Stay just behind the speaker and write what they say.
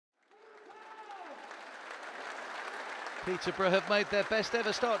Peterborough have made their best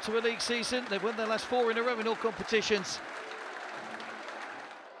ever start to a league season. They've won their last 4 in a row in all competitions.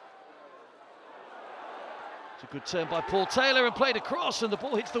 It's a good turn by Paul Taylor and played across, and the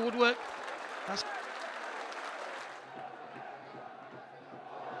ball hits the woodwork.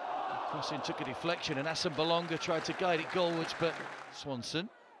 Crossing took a deflection, and Asombalonga tried to guide it goalwards, but Swanson.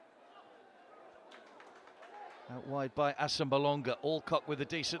 Out wide by Asombalonga. Alcock with a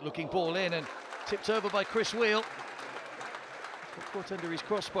decent looking ball in and tipped over by Chris Wheel. Caught under his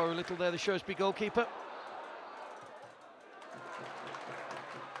crossbar a little there, the Shrewsbury goalkeeper.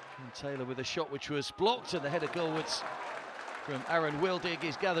 And Taylor with a shot which was blocked, and the header goalwards from Aaron Wildig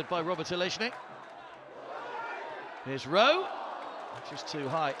is gathered by Robert Olejnik. Here's Rowe, which is too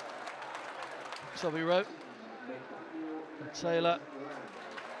high. Sobby Rowe. And Taylor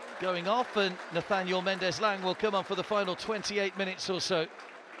going off, and Nathaniel Mendez-Lang will come on for the final 28 minutes or so.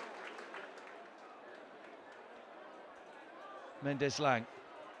 Mendez-Lang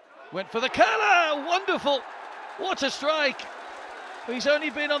went for the curler, wonderful, what a strike. He's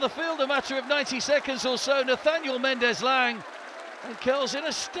only been on the field a matter of 90 seconds or so, Nathaniel Mendez-Lang, and curls in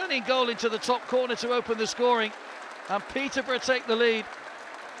a stunning goal into the top corner to open the scoring, and Peterborough take the lead.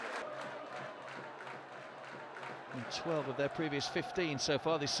 And 12 of their previous 15 so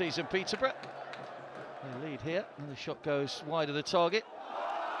far this season, Peterborough. They lead here, and the shot goes wide of the target.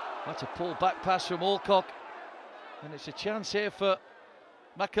 That's a pull back pass from Alcock. And it's a chance here for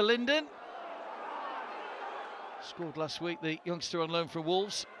McAlinden. Scored last week, the youngster on loan from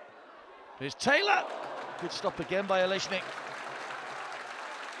Wolves. Here's Taylor. Good stop again by Olejnik.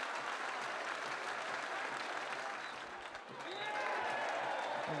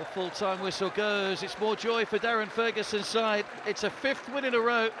 And the full-time whistle goes. It's more joy for Darren Ferguson's side. It's a 5th win in a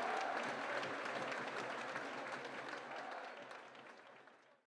row.